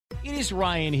It is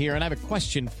Ryan here, and I have a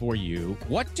question for you.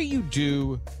 What do you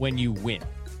do when you win?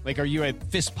 Like, are you a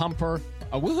fist pumper,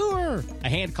 a woo-hooer, a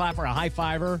hand clapper, a high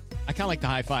fiver? I kind of like the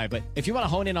high five, but if you want to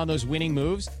hone in on those winning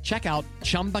moves, check out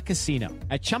Chumba Casino.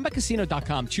 At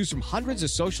ChumbaCasino.com, choose from hundreds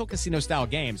of social casino-style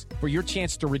games for your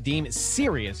chance to redeem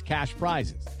serious cash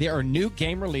prizes. There are new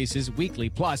game releases weekly,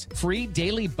 plus free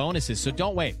daily bonuses, so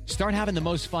don't wait. Start having the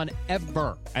most fun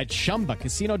ever at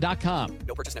ChumbaCasino.com.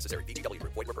 No purchase necessary. VGW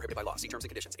Group. Void where prohibited by law. See terms and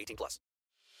conditions. 18+.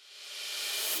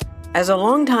 As a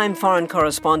longtime foreign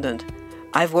correspondent,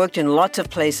 I've worked in lots of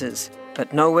places,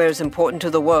 but nowhere as important to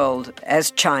the world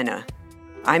as China.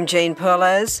 I'm Jane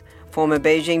Perlez, former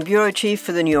Beijing bureau chief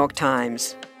for the New York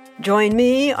Times. Join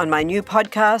me on my new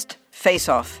podcast, Face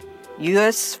Off,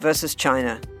 US versus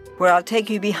China, where I'll take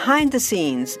you behind the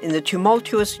scenes in the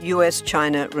tumultuous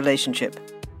US-China relationship.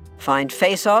 Find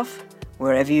Face Off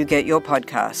wherever you get your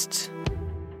podcasts.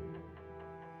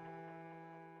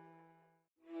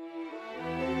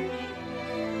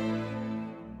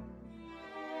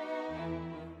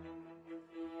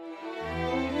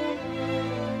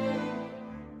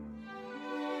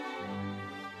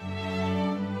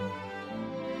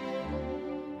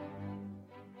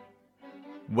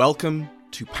 Welcome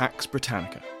to Pax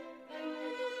Britannica.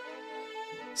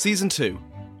 Season 2,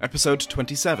 Episode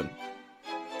 27,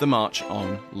 The March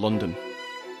on London.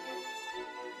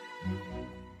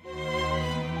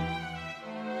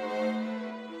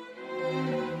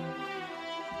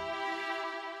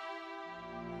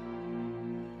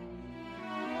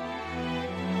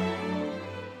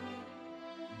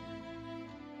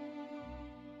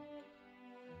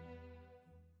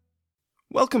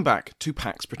 Welcome back to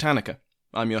Pax Britannica.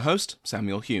 I'm your host,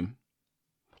 Samuel Hume.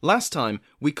 Last time,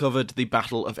 we covered the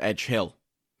Battle of Edge Hill,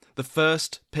 the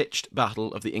first pitched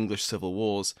battle of the English Civil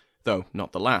Wars, though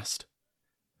not the last.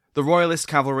 The Royalist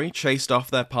cavalry chased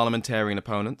off their parliamentarian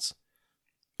opponents,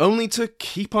 only to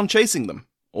keep on chasing them,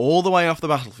 all the way off the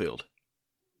battlefield.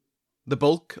 The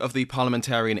bulk of the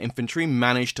parliamentarian infantry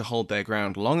managed to hold their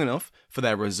ground long enough for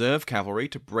their reserve cavalry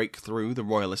to break through the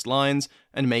Royalist lines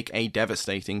and make a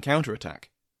devastating counterattack.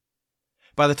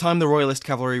 By the time the Royalist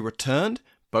cavalry returned,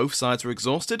 both sides were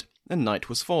exhausted and night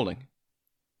was falling.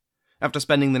 After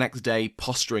spending the next day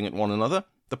posturing at one another,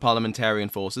 the parliamentarian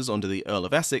forces under the Earl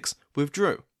of Essex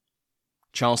withdrew.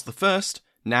 Charles I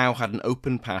now had an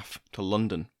open path to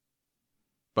London.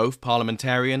 Both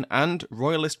parliamentarian and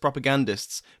Royalist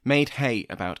propagandists made hay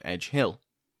about Edge Hill.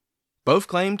 Both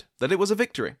claimed that it was a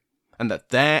victory, and that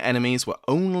their enemies were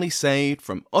only saved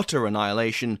from utter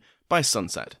annihilation by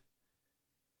sunset.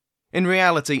 In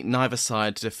reality, neither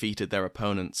side defeated their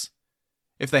opponents.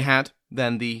 If they had,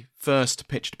 then the first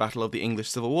pitched battle of the English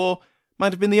Civil War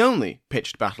might have been the only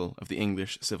pitched battle of the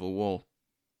English Civil War.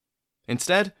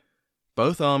 Instead,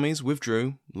 both armies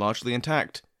withdrew, largely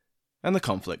intact, and the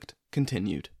conflict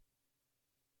continued.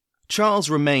 Charles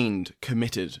remained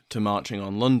committed to marching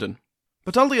on London,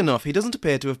 but oddly enough, he doesn't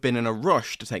appear to have been in a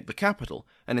rush to take the capital,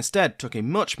 and instead took a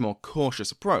much more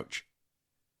cautious approach.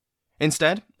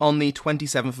 Instead, on the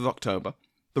 27th of October,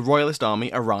 the Royalist army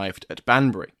arrived at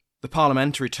Banbury, the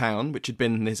parliamentary town which had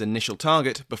been his initial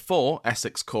target before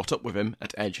Essex caught up with him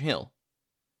at Edge Hill.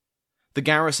 The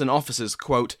garrison officers,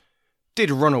 quote, did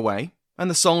run away, and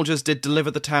the soldiers did deliver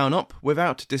the town up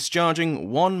without discharging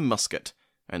one musket,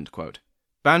 end quote.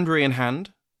 Banbury in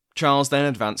hand, Charles then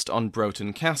advanced on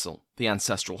Broughton Castle, the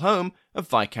ancestral home of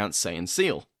Viscount Say and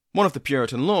Seal, one of the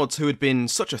Puritan lords who had been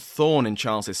such a thorn in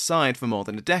Charles's side for more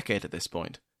than a decade at this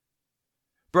point.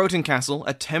 Broughton Castle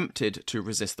attempted to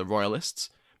resist the Royalists,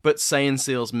 but Say and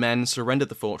Seal's men surrendered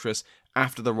the fortress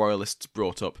after the Royalists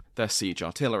brought up their siege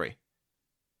artillery.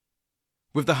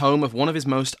 With the home of one of his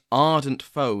most ardent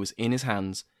foes in his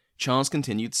hands, Charles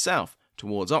continued south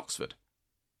towards Oxford.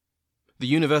 The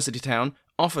university town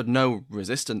offered no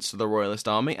resistance to the Royalist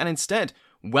army and instead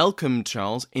welcomed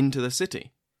Charles into the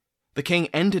city. The king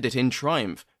entered it in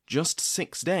triumph just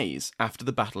 6 days after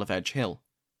the Battle of Edge Hill.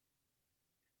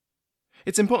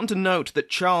 It's important to note that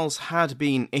Charles had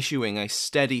been issuing a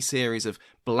steady series of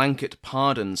blanket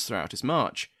pardons throughout his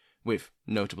march, with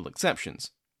notable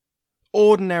exceptions.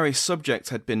 Ordinary subjects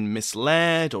had been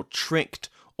misled or tricked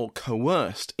or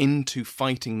coerced into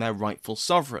fighting their rightful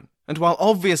sovereign, and while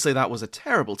obviously that was a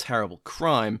terrible, terrible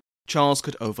crime, Charles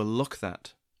could overlook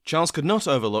that. Charles could not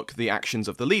overlook the actions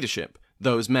of the leadership,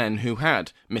 those men who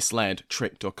had misled,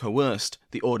 tricked, or coerced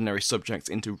the ordinary subjects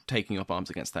into taking up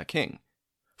arms against their king.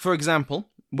 For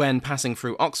example, when passing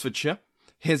through Oxfordshire,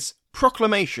 his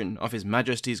proclamation of His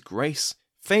Majesty's grace,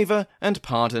 favour, and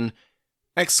pardon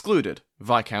excluded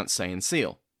Viscount Say and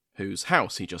Seal, whose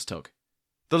house he just took.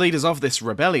 The leaders of this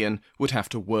rebellion would have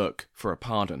to work for a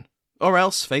pardon. or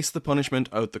else face the punishment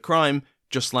owed the crime,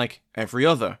 just like every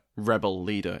other rebel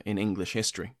leader in English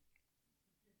history.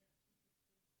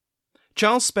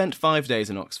 Charles spent 5 days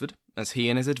in Oxford as he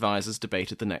and his advisers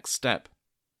debated the next step.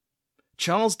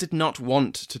 Charles did not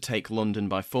want to take London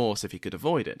by force if he could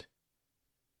avoid it.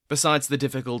 Besides the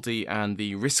difficulty and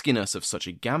the riskiness of such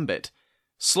a gambit,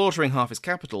 slaughtering half his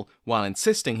capital while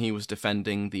insisting he was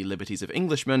defending the liberties of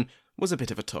Englishmen was a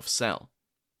bit of a tough sell.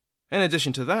 In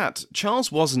addition to that,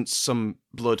 Charles wasn't some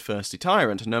bloodthirsty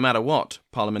tyrant, no matter what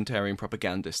parliamentarian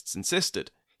propagandists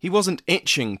insisted. He wasn't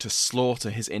itching to slaughter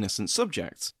his innocent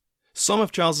subjects. Some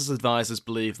of Charles's advisers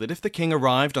believed that if the king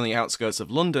arrived on the outskirts of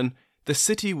London, the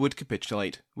city would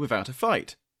capitulate without a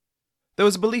fight. There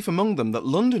was a belief among them that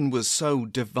London was so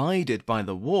divided by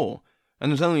the war,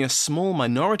 and that only a small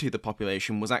minority of the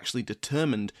population was actually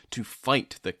determined to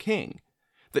fight the king,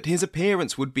 that his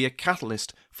appearance would be a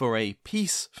catalyst for a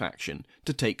peace faction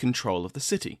to take control of the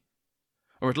city.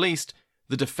 Or at least,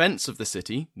 the defence of the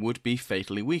city would be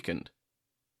fatally weakened.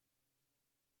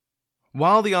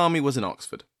 While the army was in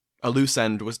Oxford, a loose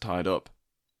end was tied up.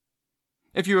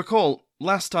 If you recall,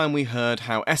 last time we heard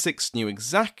how Essex knew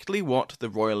exactly what the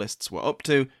Royalists were up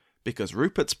to because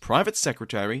Rupert's private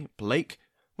secretary, Blake,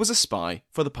 was a spy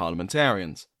for the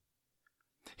parliamentarians.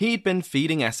 He'd been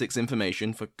feeding Essex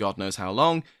information for God knows how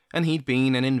long, and he'd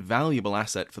been an invaluable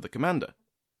asset for the commander.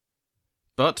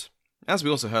 But, as we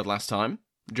also heard last time,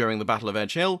 during the Battle of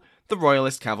Edge Hill, the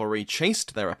Royalist cavalry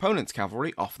chased their opponent's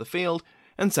cavalry off the field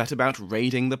and set about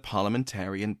raiding the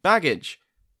parliamentarian baggage.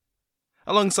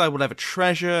 Alongside whatever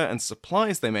treasure and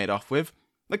supplies they made off with,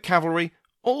 the cavalry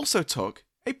also took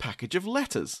a package of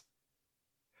letters.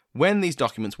 When these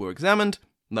documents were examined,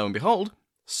 lo and behold,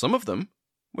 some of them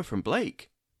were from Blake.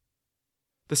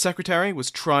 The secretary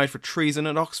was tried for treason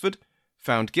at Oxford,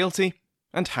 found guilty,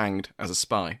 and hanged as a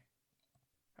spy.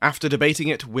 After debating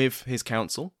it with his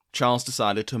council, Charles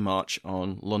decided to march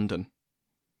on London.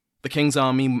 The king's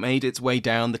army made its way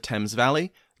down the Thames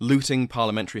Valley, looting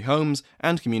parliamentary homes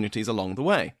and communities along the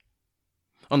way.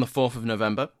 On the 4th of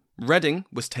November, Reading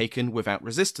was taken without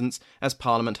resistance as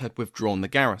Parliament had withdrawn the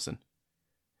garrison.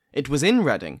 It was in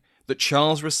Reading that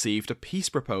Charles received a peace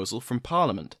proposal from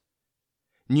Parliament.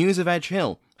 News of Edge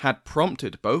Hill had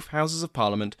prompted both Houses of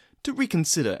Parliament to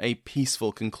reconsider a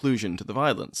peaceful conclusion to the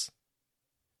violence.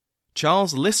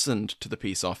 Charles listened to the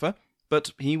peace offer,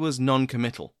 but he was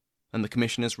non-committal, and the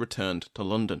commissioners returned to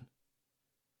London.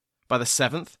 By the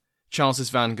 7th, Charles's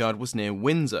vanguard was near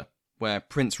Windsor, where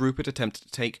Prince Rupert attempted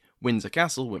to take Windsor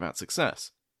Castle without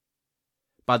success.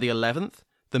 By the 11th,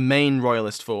 the main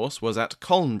royalist force was at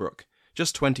Colnbrook,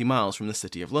 just 20 miles from the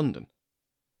city of London.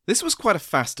 This was quite a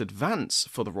fast advance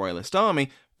for the royalist army,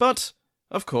 but,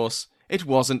 of course, it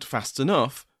wasn't fast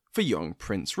enough for young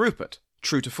Prince Rupert.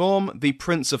 True to form, the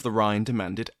Prince of the Rhine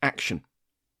demanded action.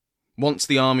 Once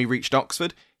the army reached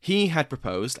Oxford, he had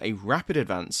proposed a rapid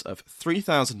advance of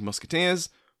 3,000 musketeers,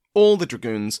 all the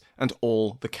dragoons, and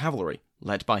all the cavalry,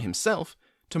 led by himself,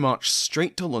 to march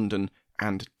straight to London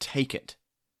and take it.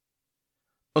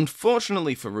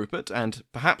 Unfortunately for Rupert, and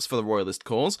perhaps for the royalist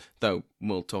cause, though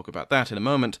we'll talk about that in a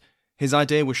moment, his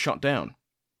idea was shot down.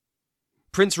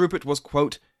 Prince Rupert was,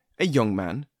 quote, a young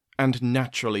man and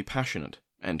naturally passionate,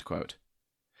 end quote.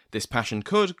 This passion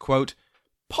could, quote,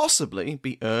 possibly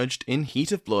be urged in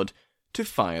heat of blood to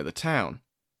fire the town,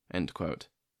 end quote.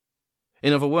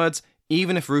 In other words,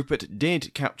 even if Rupert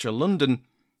did capture London,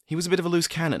 he was a bit of a loose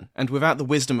cannon, and without the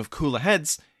wisdom of cooler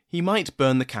heads, he might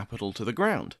burn the capital to the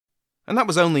ground. And that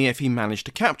was only if he managed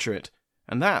to capture it,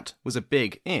 and that was a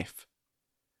big if.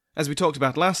 As we talked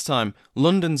about last time,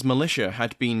 London's militia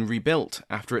had been rebuilt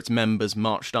after its members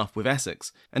marched off with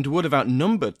Essex, and would have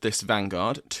outnumbered this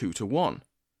vanguard 2-1.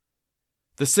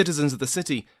 The citizens of the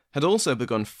city had also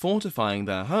begun fortifying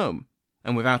their home,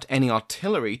 and without any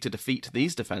artillery to defeat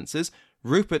these defences,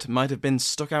 Rupert might have been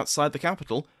stuck outside the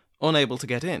capital, unable to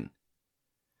get in.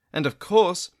 And of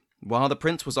course, while the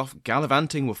prince was off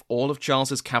gallivanting with all of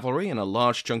Charles's cavalry and a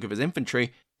large chunk of his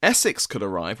infantry, Essex could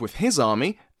arrive with his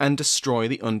army and destroy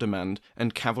the undermanned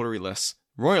and cavalryless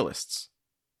royalists.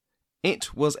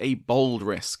 It was a bold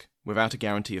risk, without a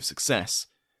guarantee of success,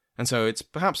 and so it's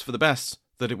perhaps for the best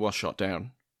that it was shot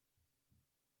down.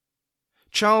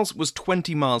 Charles was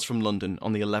 20 miles from London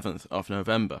on the 11th of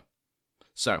November.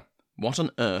 So, what on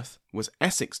earth was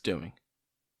Essex doing?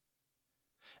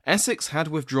 Essex had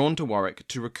withdrawn to Warwick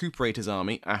to recuperate his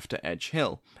army after Edge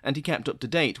Hill, and he kept up to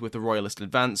date with the royalist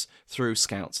advance through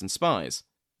scouts and spies,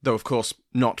 though of course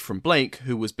not from Blake,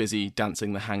 who was busy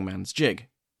dancing the hangman's jig.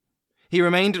 He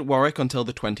remained at Warwick until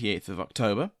the 28th of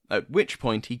October, at which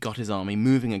point he got his army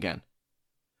moving again.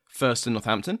 First to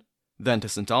Northampton, then to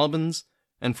St Albans,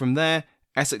 and from there,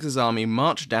 Essex's army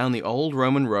marched down the old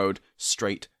Roman road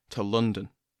straight to London.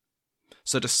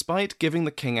 So despite giving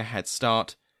the king a head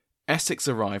start, Essex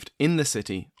arrived in the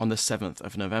city on the 7th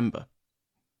of November.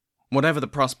 Whatever the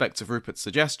prospects of Rupert's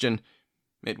suggestion,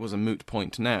 it was a moot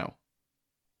point now.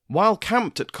 While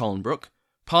camped at Colnbrook,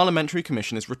 parliamentary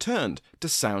commissioners returned to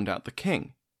sound out the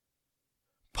king.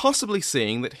 Possibly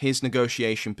seeing that his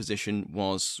negotiation position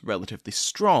was relatively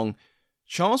strong,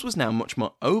 Charles was now much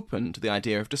more open to the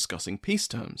idea of discussing peace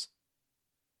terms.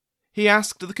 He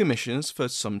asked the commissioners for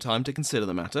some time to consider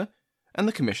the matter, and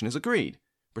the commissioners agreed,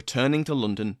 returning to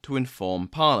London to inform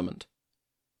Parliament.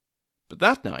 But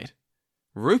that night,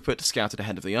 Rupert scouted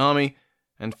ahead of the army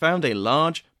and found a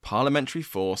large parliamentary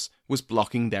force was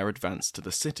blocking their advance to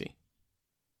the city.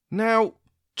 Now,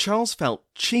 Charles felt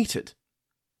cheated.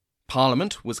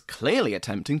 Parliament was clearly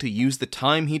attempting to use the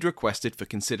time he'd requested for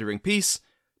considering peace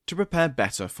to prepare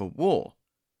better for war.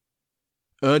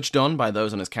 Urged on by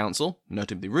those on his council,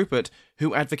 notably Rupert,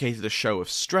 who advocated a show of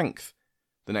strength,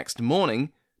 the next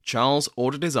morning Charles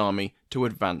ordered his army to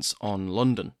advance on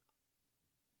London.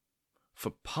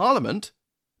 For Parliament,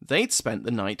 they'd spent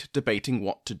the night debating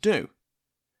what to do,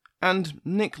 and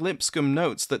Nick Lipscomb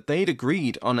notes that they'd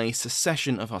agreed on a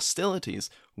cessation of hostilities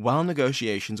while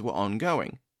negotiations were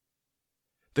ongoing.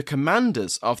 The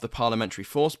commanders of the parliamentary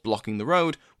force blocking the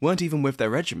road weren't even with their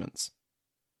regiments.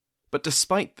 But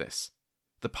despite this,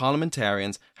 the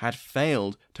parliamentarians had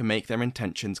failed to make their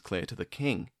intentions clear to the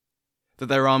king. That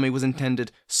their army was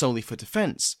intended solely for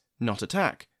defence, not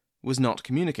attack, was not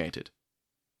communicated.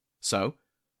 So,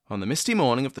 on the misty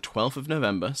morning of the 12th of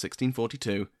November,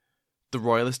 1642, the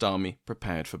Royalist army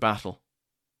prepared for battle.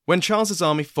 When Charles's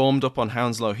army formed up on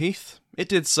Hounslow Heath, it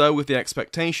did so with the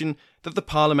expectation that the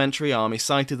parliamentary army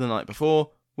sighted the night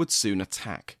before would soon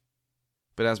attack.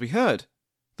 But as we heard,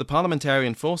 the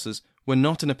parliamentarian forces were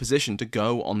not in a position to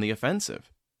go on the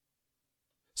offensive.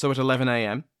 So at 11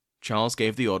 a.m, Charles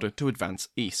gave the order to advance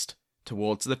east,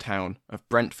 towards the town of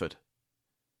Brentford.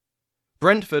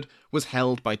 Brentford was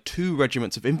held by 2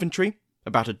 regiments of infantry,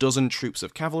 about a dozen troops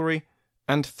of cavalry,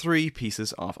 and 3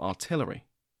 pieces of artillery.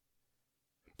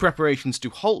 Preparations to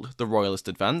halt the Royalist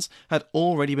advance had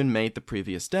already been made the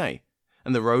previous day,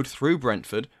 and the road through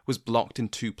Brentford was blocked in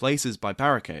 2 places by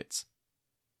barricades.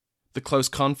 The close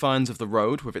confines of the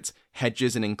road, with its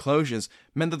hedges and enclosures,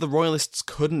 meant that the Royalists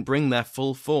couldn't bring their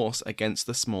full force against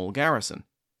the small garrison.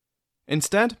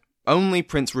 Instead, only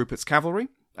Prince Rupert's cavalry,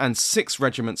 and 6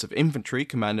 regiments of infantry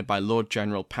commanded by Lord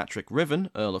General Patrick Riven,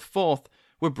 Earl of Forth,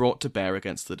 were brought to bear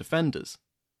against the defenders.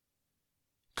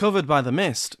 Covered by the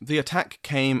mist, the attack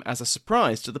came as a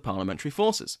surprise to the parliamentary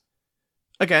forces.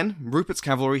 Again, Rupert's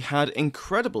cavalry had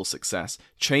incredible success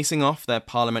chasing off their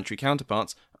parliamentary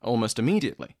counterparts almost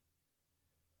immediately.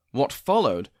 What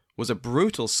followed was a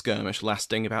brutal skirmish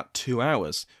lasting about 2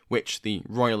 hours, which the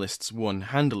Royalists won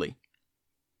handily.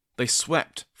 They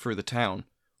swept through the town,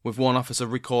 with one officer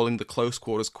recalling the close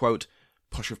quarters, quote,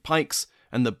 push of pikes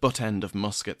and the butt end of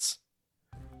muskets.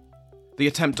 The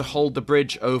attempt to hold the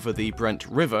bridge over the Brent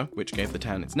River, which gave the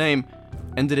town its name,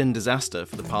 ended in disaster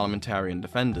for the parliamentarian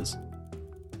defenders.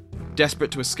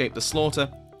 Desperate to escape the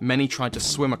slaughter, many tried to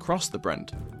swim across the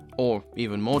Brent, or,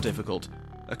 even more difficult,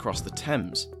 across the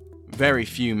Thames. Very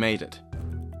few made it.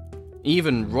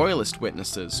 Even Royalist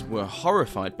witnesses were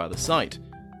horrified by the sight.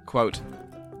 Quote,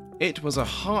 it was a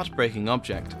heartbreaking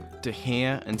object to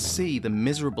hear and see the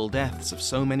miserable deaths of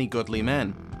so many goodly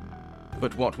men.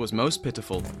 But what was most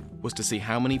pitiful was to see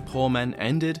how many poor men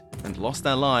ended and lost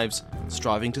their lives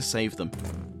striving to save them,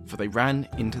 for they ran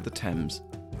into the Thames.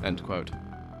 End quote.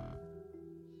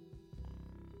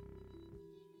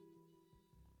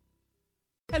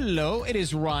 Hello, it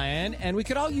is Ryan, and we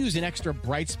could all use an extra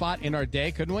bright spot in our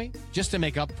day, couldn't we? Just to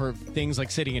make up for things like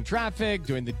sitting in traffic,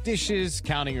 doing the dishes,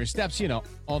 counting your steps, you know,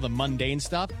 all the mundane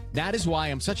stuff. That is why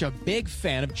I'm such a big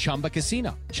fan of Chumba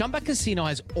Casino. Chumba Casino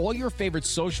has all your favorite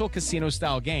social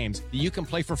casino-style games that you can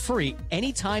play for free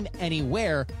anytime,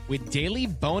 anywhere with daily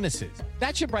bonuses.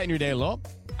 That should brighten your day a little.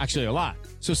 Actually, a lot.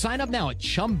 So sign up now at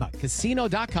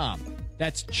ChumbaCasino.com.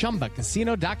 That's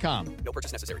ChumbaCasino.com. No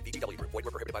purchase necessary. VGW Group. Void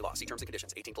where prohibited by law. See terms and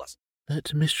conditions. 18+.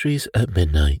 Let Mysteries at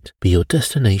Midnight be your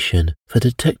destination for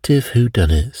detective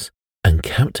whodunits and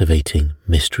captivating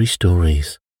mystery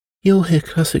stories. You'll hear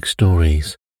classic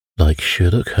stories like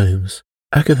Sherlock Holmes,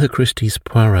 Agatha Christie's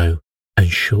Poirot, and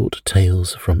short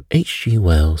tales from H.G.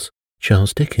 Wells,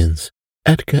 Charles Dickens,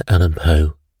 Edgar Allan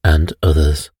Poe, and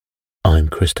others. I'm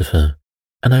Christopher,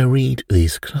 and I read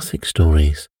these classic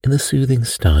stories in the soothing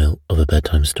style of a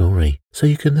bedtime story, so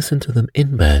you can listen to them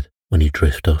in bed when you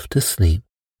drift off to sleep.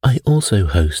 I also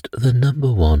host the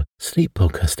 #1 sleep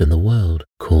podcast in the world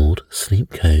called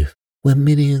Sleep Cove, where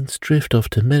millions drift off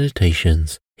to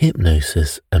meditations,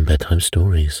 hypnosis, and bedtime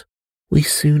stories. We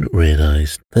soon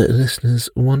realized that listeners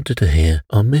wanted to hear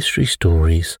our mystery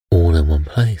stories all in one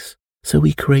place. So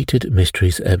we created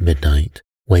Mysteries at Midnight,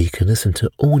 where you can listen to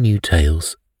all new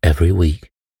tales every week.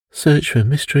 Search for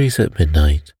Mysteries at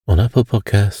Midnight on Apple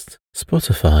Podcasts,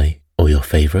 Spotify, or your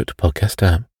favorite podcast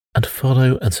app, and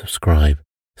follow and subscribe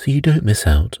so you don't miss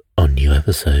out on new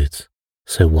episodes.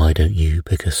 So why don't you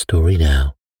pick a story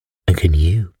now? And can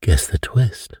you guess the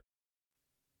twist?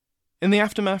 In the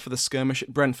aftermath of the skirmish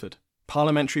at Brentford,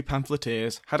 parliamentary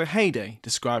pamphleteers had a heyday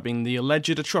describing the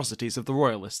alleged atrocities of the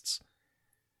Royalists.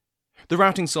 The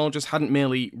routing soldiers hadn't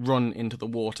merely run into the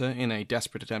water in a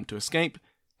desperate attempt to escape,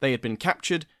 they had been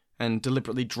captured and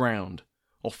deliberately drowned,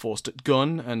 or forced at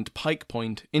gun and pike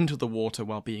point into the water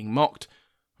while being mocked,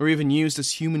 or even used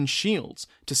as human shields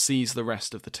to seize the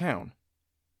rest of the town.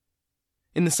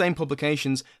 In the same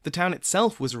publications, the town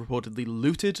itself was reportedly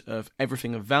looted of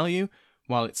everything of value,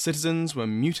 while its citizens were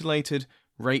mutilated,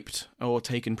 raped, or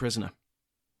taken prisoner.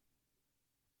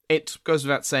 It goes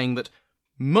without saying that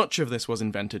much of this was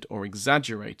invented or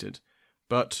exaggerated,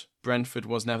 but Brentford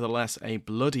was nevertheless a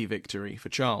bloody victory for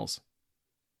Charles.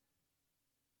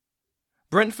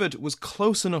 Brentford was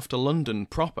close enough to London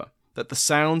proper that the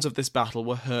sounds of this battle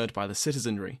were heard by the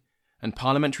citizenry, and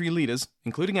parliamentary leaders,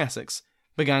 including Essex,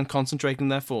 began concentrating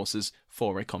their forces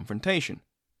for a confrontation.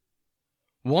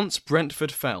 Once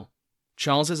Brentford fell,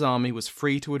 Charles's army was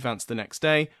free to advance the next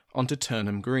day onto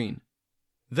Turnham Green.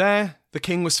 There, the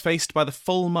king was faced by the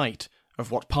full might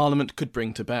of what Parliament could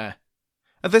bring to bear.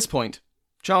 At this point,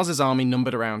 Charles's army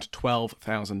numbered around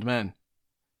 12,000 men.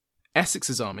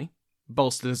 Essex's army,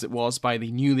 bolstered as it was by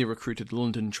the newly recruited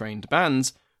London-trained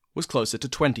bands, was closer to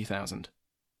 20,000.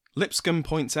 Lipscomb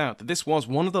points out that this was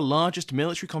one of the largest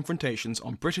military confrontations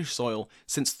on British soil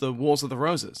since the Wars of the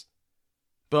Roses.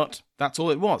 But that's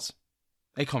all it was,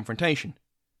 a confrontation.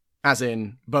 As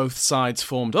in, both sides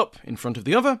formed up in front of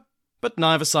the other, but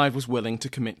neither side was willing to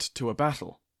commit to a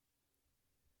battle.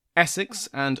 Essex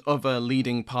and other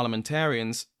leading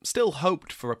parliamentarians still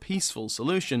hoped for a peaceful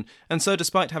solution, and so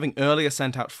despite having earlier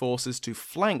sent out forces to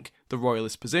flank the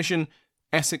Royalist position,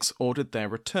 Essex ordered their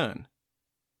return.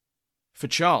 For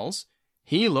Charles,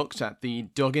 he looked at the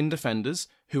dug-in defenders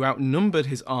who outnumbered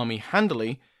his army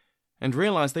handily and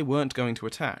realised they weren't going to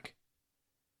attack.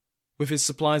 With his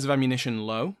supplies of ammunition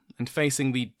low, and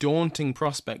facing the daunting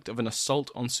prospect of an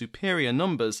assault on superior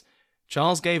numbers,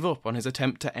 Charles gave up on his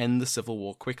attempt to end the civil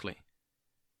war quickly.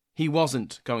 He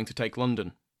wasn't going to take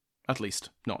London, at least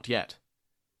not yet.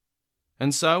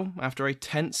 And so, after a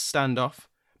tense standoff,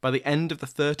 by the end of the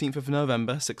 13th of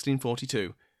November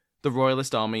 1642, the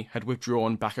Royalist army had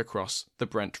withdrawn back across the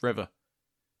Brent River.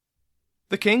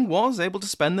 The king was able to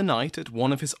spend the night at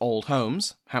one of his old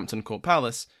homes, Hampton Court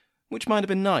Palace, which might have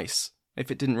been nice if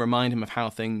it didn't remind him of how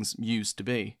things used to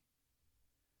be.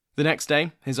 The next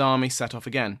day, his army set off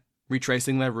again,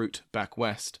 retracing their route back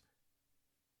west.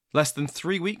 Less than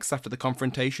 3 weeks after the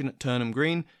confrontation at Turnham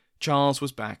Green, Charles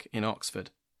was back in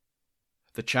Oxford.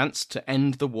 The chance to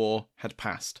end the war had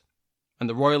passed, and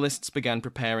the Royalists began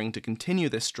preparing to continue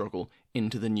this struggle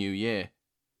into the new year.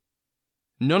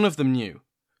 None of them knew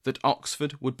that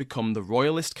Oxford would become the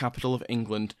Royalist capital of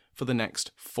England for the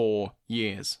next 4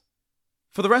 years.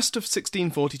 For the rest of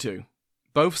 1642,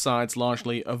 both sides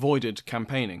largely avoided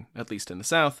campaigning, at least in the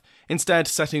south, instead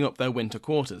setting up their winter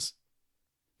quarters.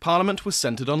 Parliament was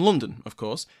centred on London, of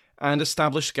course, and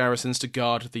established garrisons to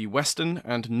guard the western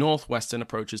and northwestern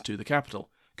approaches to the capital,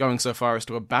 going so far as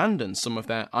to abandon some of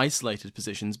their isolated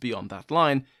positions beyond that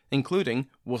line, including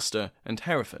Worcester and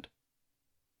Hereford.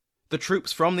 The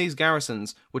troops from these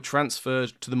garrisons were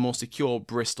transferred to the more secure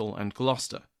Bristol and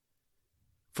Gloucester.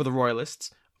 For the Royalists,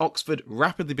 Oxford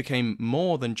rapidly became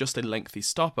more than just a lengthy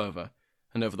stopover,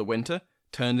 and over the winter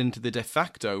turned into the de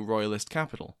facto Royalist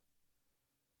capital.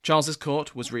 Charles's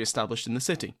court was re-established in the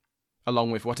city,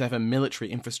 along with whatever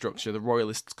military infrastructure the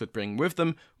Royalists could bring with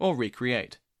them or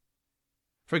recreate.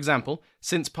 For example,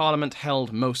 since Parliament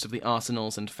held most of the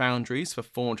arsenals and foundries for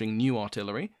forging new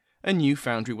artillery, a new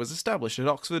foundry was established at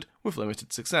Oxford with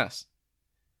limited success.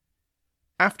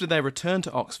 After their return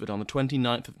to Oxford on the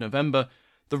 29th of November,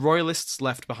 the Royalists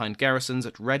left behind garrisons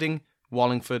at Reading,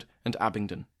 Wallingford, and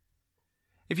Abingdon.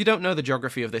 If you don't know the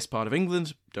geography of this part of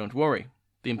England, don't worry.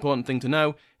 The important thing to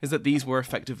know is that these were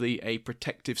effectively a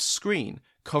protective screen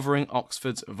covering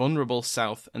Oxford's vulnerable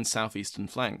south and southeastern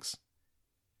flanks.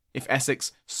 If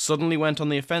Essex suddenly went on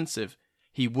the offensive,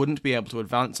 he wouldn't be able to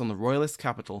advance on the Royalist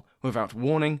capital without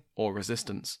warning or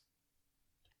resistance.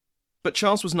 But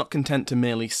Charles was not content to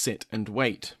merely sit and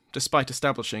wait, despite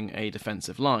establishing a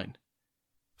defensive line.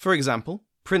 For example,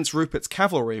 Prince Rupert's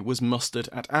cavalry was mustered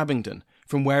at Abingdon,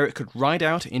 from where it could ride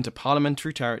out into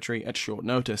parliamentary territory at short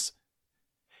notice.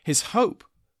 His hope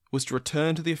was to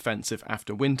return to the offensive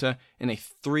after winter in a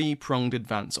three-pronged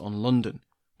advance on London,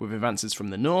 with advances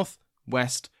from the north,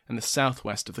 west, and the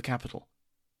southwest of the capital.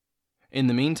 In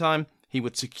the meantime, he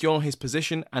would secure his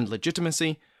position and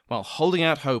legitimacy while holding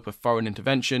out hope of foreign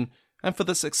intervention and for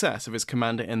the success of his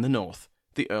commander in the north,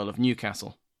 the Earl of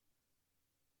Newcastle.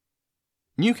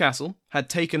 Newcastle had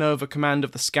taken over command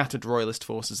of the scattered royalist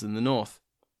forces in the north.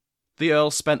 The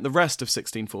Earl spent the rest of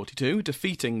 1642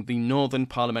 defeating the northern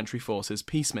parliamentary forces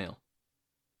piecemeal.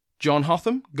 John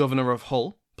Hotham, governor of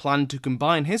Hull, planned to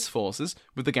combine his forces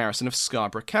with the garrison of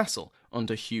Scarborough Castle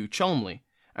under Hugh Cholmondeley,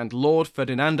 and Lord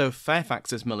Ferdinando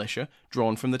Fairfax's militia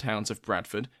drawn from the towns of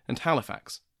Bradford and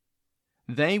Halifax.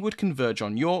 They would converge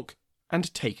on York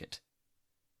and take it.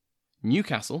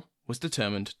 Newcastle was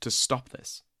determined to stop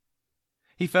this.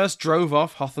 He first drove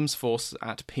off Hotham's force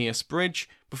at Pierce Bridge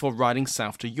before riding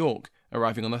south to York,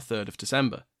 arriving on the 3rd of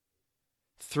December.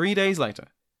 3 days later,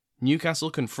 Newcastle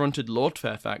confronted Lord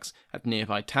Fairfax at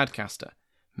nearby Tadcaster,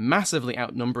 massively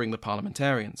outnumbering the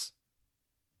parliamentarians.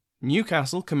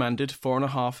 Newcastle commanded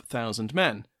 4,500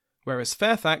 men, whereas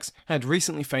Fairfax had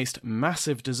recently faced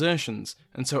massive desertions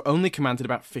and so only commanded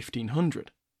about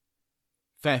 1,500.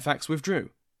 Fairfax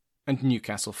withdrew, and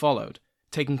Newcastle followed,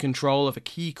 taking control of a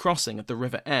key crossing of the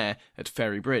River Aire at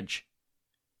Ferry Bridge.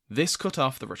 This cut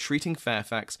off the retreating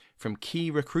Fairfax from key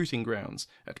recruiting grounds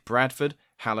at Bradford,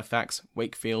 Halifax,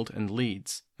 Wakefield, and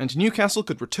Leeds, and Newcastle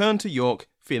could return to York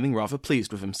feeling rather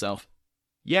pleased with himself.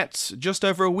 Yet, just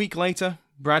over a week later,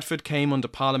 Bradford came under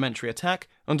parliamentary attack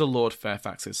under Lord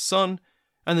Fairfax's son,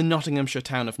 and the Nottinghamshire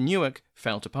town of Newark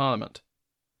fell to Parliament.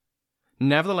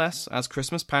 Nevertheless, as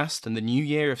Christmas passed and the new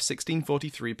year of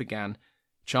 1643 began,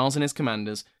 Charles and his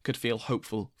commanders could feel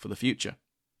hopeful for the future.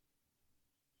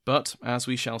 But, as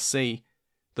we shall see,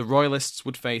 the Royalists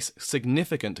would face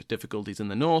significant difficulties in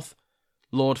the north.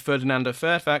 Lord Ferdinando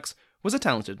Fairfax was a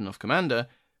talented enough commander,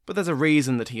 but there's a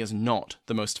reason that he is not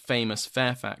the most famous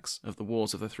Fairfax of the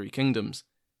Wars of the Three Kingdoms.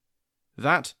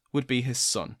 That would be his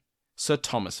son, Sir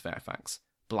Thomas Fairfax,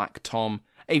 Black Tom,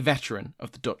 a veteran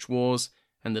of the Dutch Wars,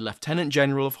 and the Lieutenant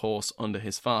General of Horse under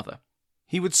his father.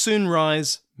 He would soon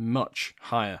rise much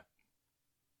higher.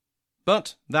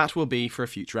 But that will be for a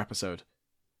future episode.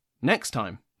 Next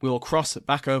time, we will cross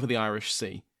back over the Irish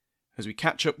Sea, as we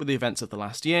catch up with the events of the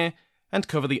last year and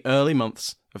cover the early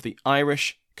months of the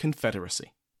Irish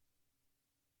Confederacy.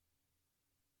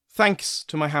 Thanks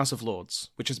to my House of Lords,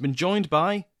 which has been joined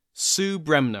by Sue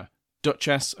Bremner,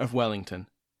 Duchess of Wellington.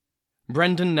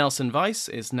 Brendan Nelson Weiss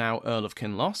is now Earl of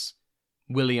Kinloss.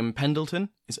 William Pendleton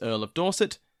is Earl of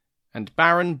Dorset, and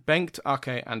Baron Bengt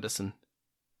Ake Anderson.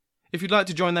 If you'd like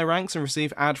to join their ranks and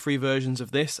receive ad-free versions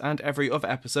of this and every other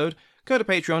episode, go to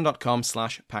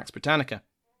patreon.com/Pax Britannica.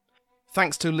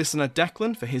 Thanks to listener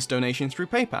Declan for his donation through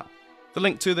PayPal. The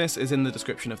link to this is in the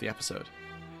description of the episode.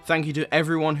 Thank you to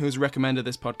everyone who has recommended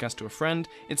this podcast to a friend.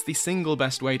 It's the single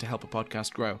best way to help a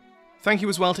podcast grow. Thank you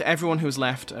as well to everyone who has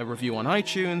left a review on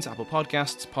iTunes, Apple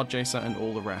Podcasts, Podchaser, and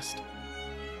all the rest.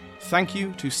 Thank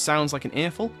you to Sounds Like an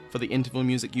Earful for the interval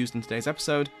music used in today's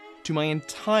episode, to my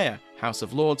entire House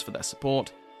of Lords for their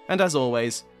support, and as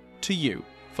always, to you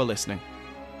for listening.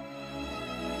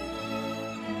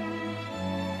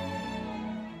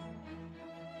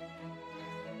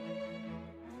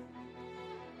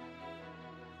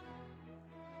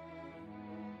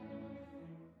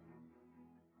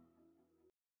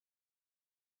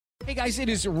 Hey guys, it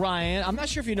is Ryan. I'm not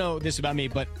sure if you know this about me,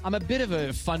 but I'm a bit of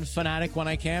a fun fanatic when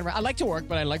I can. I like to work,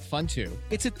 but I like fun too.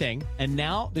 It's a thing. And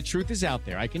now the truth is out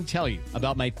there. I can tell you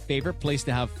about my favorite place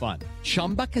to have fun.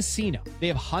 Chumba Casino. They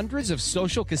have hundreds of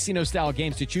social casino style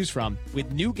games to choose from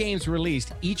with new games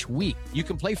released each week. You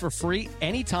can play for free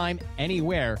anytime,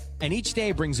 anywhere. And each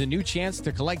day brings a new chance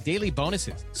to collect daily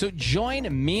bonuses. So join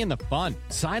me in the fun.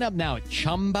 Sign up now at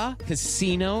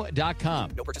ChumbaCasino.com.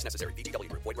 No purchase necessary. VGW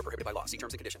Group. Void where prohibited by law. See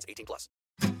terms and conditions. 18+.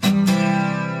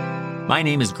 My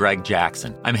name is Greg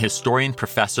Jackson. I'm a historian,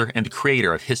 professor, and the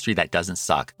creator of History That Doesn't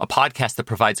Suck, a podcast that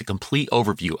provides a complete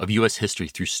overview of U.S. history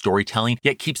through storytelling,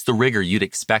 yet keeps the rigor you'd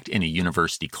expect in a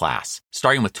university class.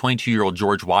 Starting with 22-year-old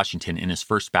George Washington in his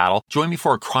first battle, join me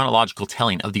for a chronological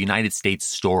telling of the United States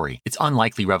story, its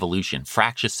unlikely revolution,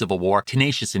 fractious civil war,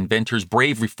 tenacious inventors,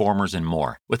 brave reformers, and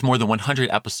more. With more than 100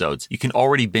 episodes, you can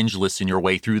already binge listen your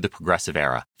way through the progressive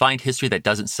era. Find History That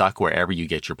Doesn't Suck wherever you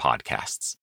get your podcasts.